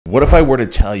What if I were to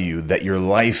tell you that your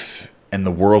life and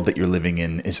the world that you're living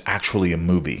in is actually a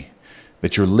movie?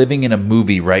 That you're living in a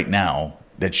movie right now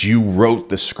that you wrote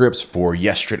the scripts for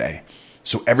yesterday.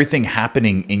 So everything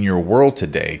happening in your world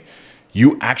today,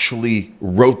 you actually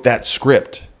wrote that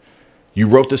script. You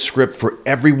wrote the script for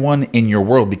everyone in your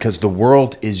world because the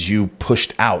world is you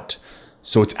pushed out.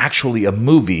 So it's actually a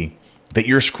movie that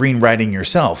you're screenwriting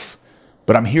yourself.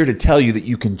 But I'm here to tell you that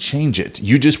you can change it.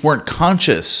 You just weren't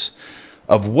conscious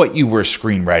of what you were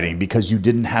screenwriting because you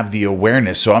didn't have the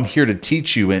awareness. So I'm here to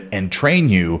teach you and train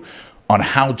you on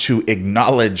how to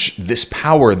acknowledge this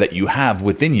power that you have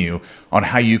within you, on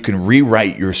how you can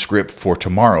rewrite your script for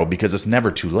tomorrow, because it's never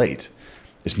too late.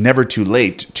 It's never too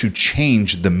late to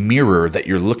change the mirror that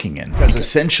you're looking in. Because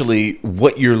essentially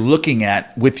what you're looking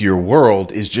at with your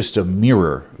world is just a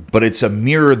mirror, but it's a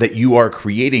mirror that you are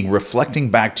creating, reflecting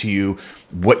back to you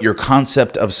what your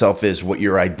concept of self is, what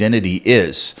your identity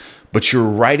is. But you're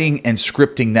writing and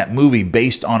scripting that movie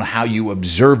based on how you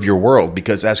observe your world,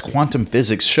 because as quantum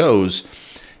physics shows,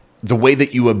 the way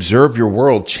that you observe your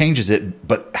world changes it,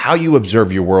 but how you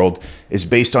observe your world is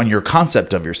based on your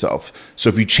concept of yourself. So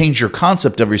if you change your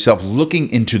concept of yourself looking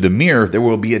into the mirror, there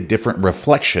will be a different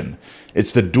reflection.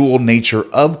 It's the dual nature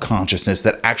of consciousness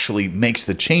that actually makes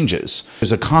the changes.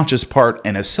 There's a conscious part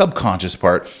and a subconscious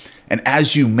part. And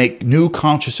as you make new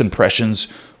conscious impressions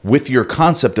with your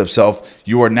concept of self,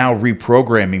 you are now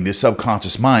reprogramming the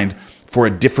subconscious mind for a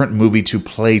different movie to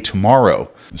play tomorrow.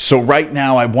 So right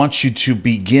now, I want you to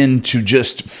begin to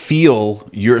just feel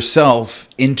yourself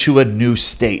into a new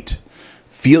state.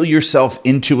 Feel yourself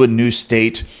into a new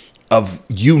state of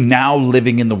you now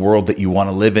living in the world that you want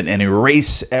to live in, and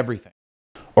erase everything.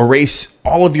 Erase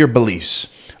all of your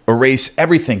beliefs. Erase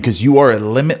everything, because you are a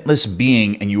limitless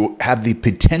being and you have the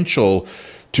potential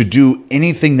to do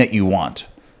anything that you want.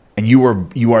 And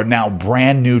you are now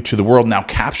brand new to the world. Now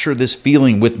capture this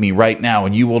feeling with me right now,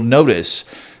 and you will notice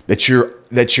that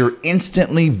you're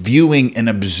instantly viewing and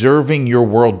observing your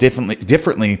world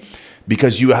differently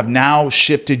because you have now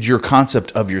shifted your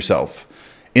concept of yourself.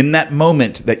 In that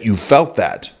moment that you felt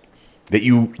that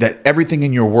everything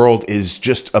in your world is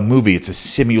just a movie, it's a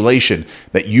simulation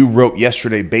that you wrote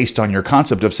yesterday based on your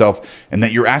concept of self, and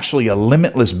that you're actually a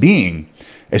limitless being.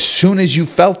 As soon as you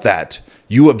felt that,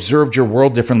 you observed your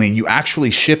world differently, and you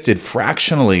actually shifted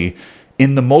fractionally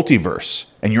in the multiverse,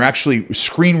 and you're actually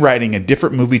screenwriting a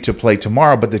different movie to play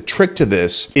tomorrow. But the trick to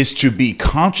this is to be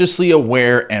consciously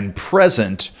aware and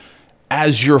present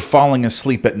as you're falling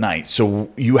asleep at night. So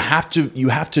you have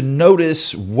to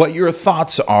notice what your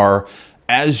thoughts are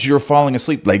as you're falling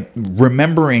asleep. Like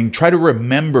try to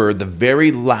remember the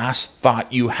very last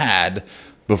thought you had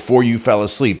before you fell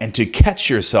asleep, and to catch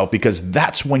yourself, because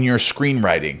that's when you're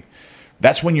screenwriting.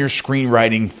 That's when you're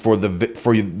screenwriting for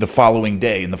the following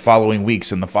day and the following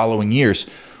weeks and the following years.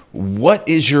 What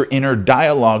is your inner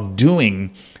dialogue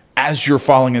doing as you're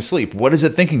falling asleep? What is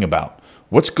it thinking about?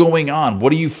 What's going on?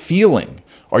 What are you feeling?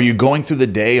 Are you going through the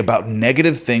day about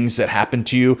negative things that happen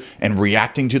to you and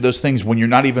reacting to those things when you're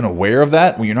not even aware of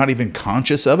that, when you're not even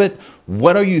conscious of it?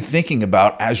 What are you thinking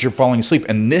about as you're falling asleep?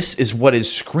 And this is what is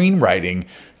screenwriting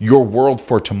your world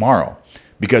for tomorrow,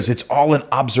 because it's all an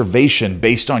observation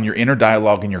based on your inner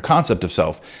dialogue and your concept of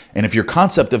self. And if your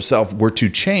concept of self were to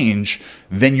change,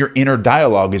 then your inner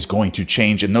dialogue is going to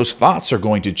change, and those thoughts are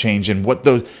going to change. And what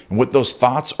those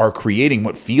thoughts are creating,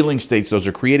 what feeling states those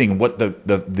are creating, what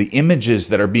the images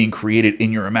that are being created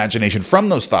in your imagination from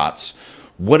those thoughts,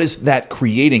 what is that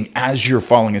creating as you're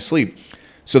falling asleep?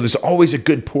 So there's always a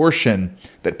good portion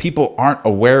that people aren't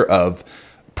aware of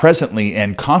presently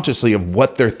and consciously of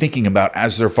what they're thinking about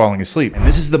as they're falling asleep. And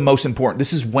this is the most important.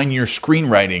 This is when you're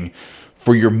screenwriting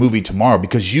for your movie tomorrow,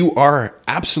 because you are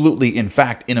absolutely, in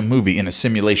fact, in a movie, in a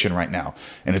simulation right now.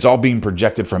 And it's all being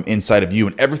projected from inside of you.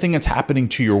 And everything that's happening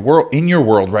to your world, in your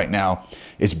world right now,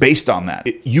 is based on that.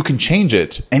 You can change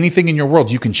it. Anything in your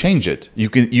world, you can change it. You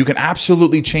can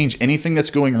absolutely change anything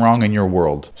that's going wrong in your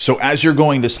world. So as you're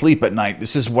going to sleep at night,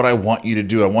 this is what I want you to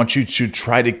do. I want you to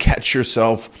try to catch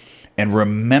yourself and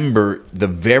remember the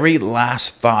very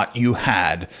last thought you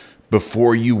had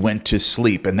before you went to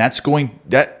sleep. And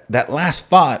that last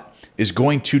thought is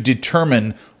going to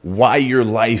determine why your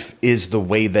life is the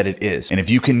way that it is. And if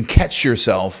you can catch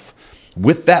yourself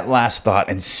with that last thought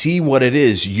and see what it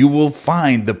is, you will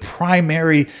find the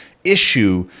primary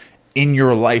issue in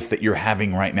your life that you're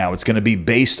having right now. It's going to be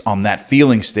based on that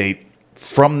feeling state,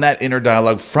 from that inner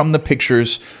dialogue, from the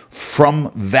pictures, from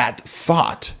that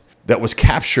thought that was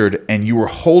captured and you were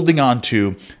holding on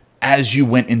to as you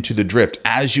went into the drift,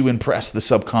 as you impressed the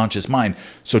subconscious mind.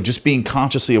 So just being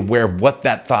consciously aware of what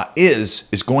that thought is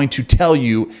going to tell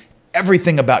you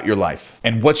everything about your life.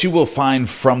 And what you will find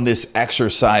from this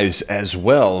exercise as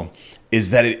well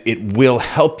is that it will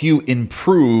help you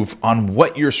improve on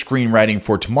what you're screenwriting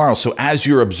for tomorrow. So as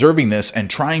you're observing this and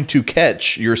trying to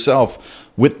catch yourself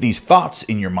with these thoughts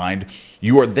in your mind,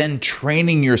 you are then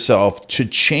training yourself to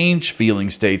change feeling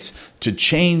states, to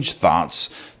change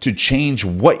thoughts, to change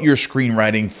what you're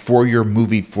screenwriting for your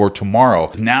movie for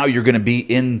tomorrow. Now you're going to be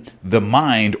in the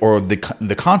mind, or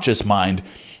the conscious mind,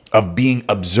 of being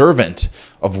observant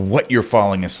of what you're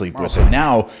falling asleep with. So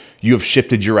now you have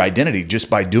shifted your identity just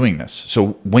by doing this.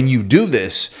 So when you do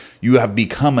this, you have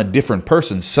become a different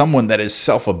person, someone that is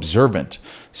self-observant,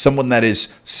 someone that is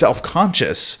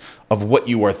self-conscious of what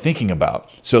you are thinking about.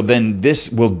 So then this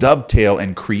will dovetail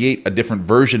and create a different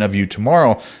version of you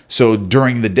tomorrow. So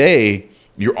during the day,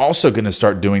 you're also going to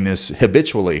start doing this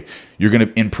habitually. You're going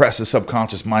to impress the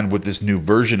subconscious mind with this new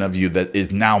version of you that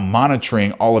is now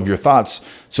monitoring all of your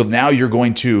thoughts. So now you're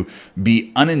going to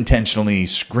be unintentionally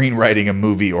screenwriting a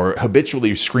movie, or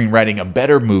habitually screenwriting a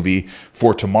better movie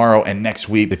for tomorrow and next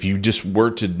week. If you just were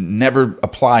to never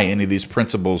apply any of these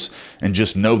principles and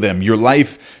just know them, your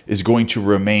life is going to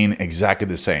remain exactly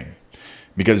the same.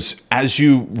 Because as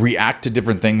you react to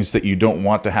different things that you don't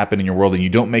want to happen in your world, and you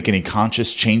don't make any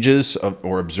conscious changes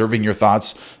or observing your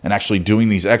thoughts and actually doing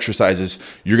these exercises,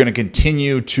 you're going to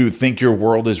continue to think your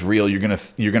world is real. You're going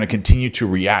to continue to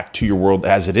react to your world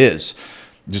as it is.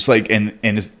 Just like, and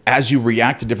as you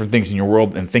react to different things in your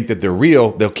world and think that they're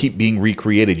real, they'll keep being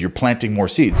recreated. You're planting more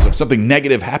seeds. So if something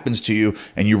negative happens to you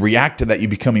and you react to that, you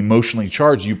become emotionally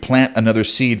charged. You plant another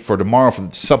seed for tomorrow for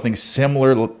something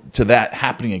similar to that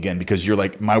happening again, because you're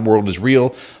like, my world is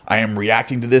real. I am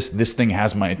reacting to this. This thing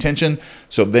has my attention.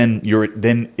 So then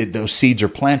those seeds are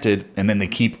planted, and then they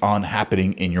keep on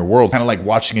happening in your world. Kind of like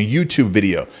watching a YouTube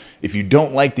video. If you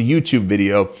don't like the YouTube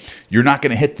video, you're not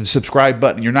going to hit the subscribe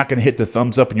button. You're not going to hit the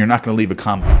thumbs up, and you're not going to leave a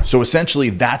comment. So essentially,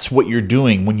 that's what you're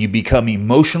doing when you become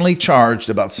emotionally charged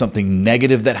about something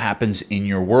negative that happens in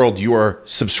your world. You are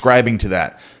subscribing to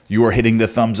that. You are hitting the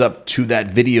thumbs up to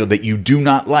that video that you do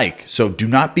not like. So do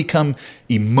not become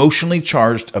emotionally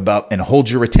charged about and hold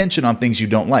your attention on things you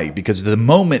don't like, because the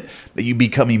moment that you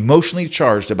become emotionally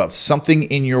charged about something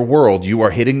in your world, you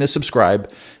are hitting the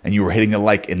subscribe and you are hitting the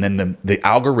like, and then the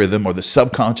algorithm or the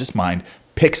subconscious mind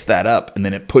picks that up, and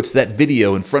then it puts that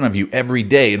video in front of you every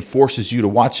day and forces you to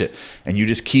watch it, and you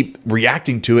just keep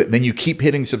reacting to it. And then you keep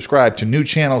hitting subscribe to new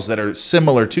channels that are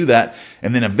similar to that,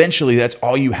 and then eventually that's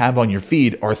all you have on your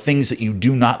feed are things that you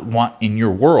do not want in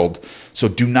your world. So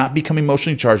do not become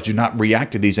emotionally charged. Do not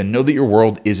react to these, and know that your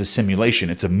world is a simulation.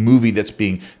 It's a movie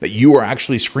that you are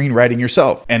actually screenwriting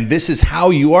yourself. And this is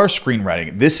how you are screenwriting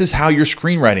it. This is how you're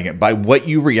screenwriting it, by what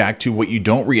you react to, what you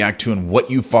don't react to, and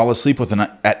what you fall asleep with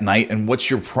at night, and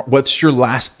what's your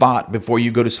last thought before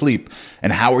you go to sleep,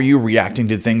 and how are you reacting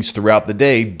to things throughout the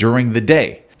day during the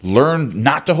day. Learn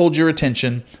not to hold your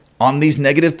attention on these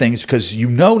negative things, because you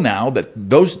know now that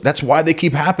that's why they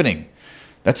keep happening.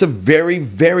 That's a very,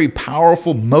 very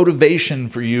powerful motivation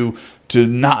for you to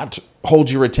not hold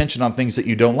your attention on things that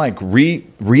you don't like.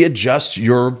 Readjust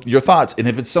your thoughts. And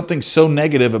if it's something so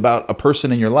negative about a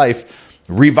person in your life,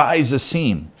 revise a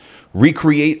scene.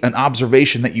 Recreate an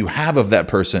observation that you have of that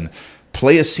person.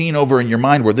 Play a scene over in your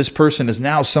mind where this person is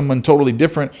now someone totally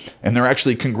different, and they're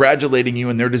actually congratulating you,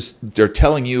 and they're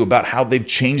telling you about how they've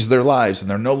changed their lives and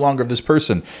they're no longer this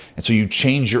person. And so you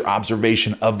change your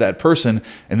observation of that person,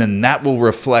 and then that will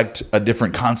reflect a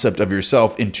different concept of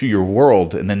yourself into your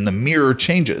world, and then the mirror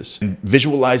changes. And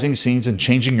visualizing scenes and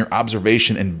changing your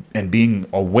observation and being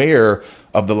aware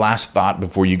of the last thought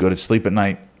before you go to sleep at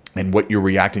night, and what you're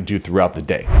reacting to throughout the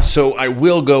day. So I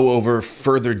will go over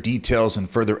further details and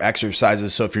further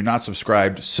exercises. So if you're not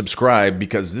subscribed, subscribe,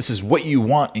 because this is what you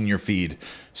want in your feed.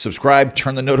 Subscribe,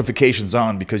 turn the notifications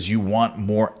on, because you want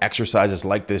more exercises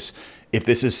like this. If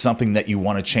this is something that you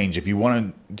want to change, if you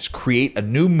want to create a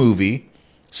new movie,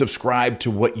 subscribe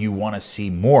to what you want to see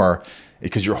more,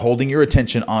 because you're holding your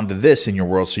attention onto this in your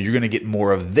world. So you're going to get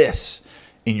more of this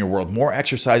in your world, more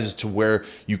exercises to where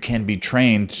you can be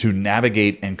trained to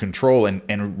navigate and control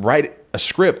and write a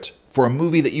script for a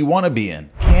movie that you want to be in.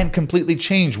 Can completely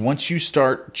change once you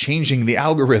start changing the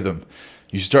algorithm.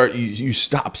 You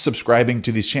stop subscribing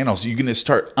to these channels. You're going to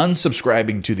start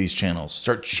unsubscribing to these channels.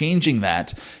 Start changing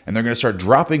that, and they're going to start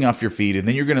dropping off your feed, and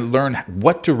then you're going to learn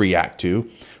what to react to,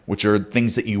 which are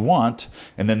things that you want,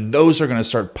 and then those are going to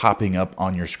start popping up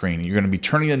on your screen. You're going to be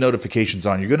turning the notifications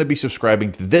on. You're going to be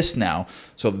subscribing to this now,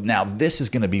 so now this is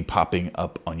going to be popping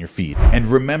up on your feed. And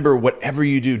remember, whatever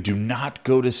you do, do not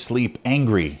go to sleep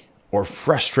angry or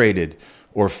frustrated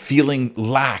or feeling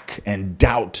lack and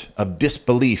doubt of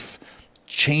disbelief.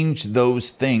 change those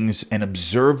things and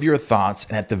observe your thoughts,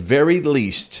 and at the very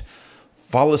least,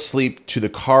 fall asleep to the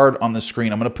card on the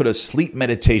screen. I'm going to put a sleep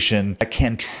meditation that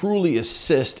can truly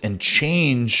assist and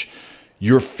change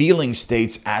your feeling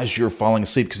states as you're falling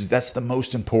asleep, because that's the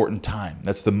most important time.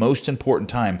 That's the most important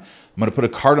time. I'm going to put a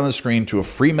card on the screen to a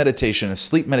free meditation, a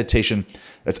sleep meditation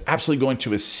that's absolutely going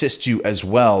to assist you as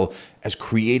well as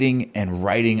creating and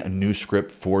writing a new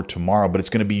script for tomorrow. But it's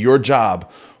going to be your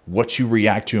job what you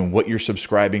react to and what you're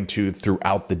subscribing to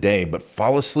throughout the day. But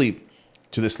fall asleep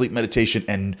to the sleep meditation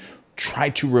and try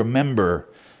to remember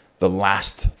the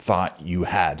last thought you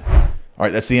had. All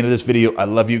right, that's the end of this video. I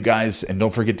love you guys, and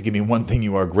don't forget to give me one thing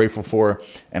you are grateful for,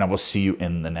 and I will see you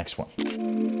in the next one.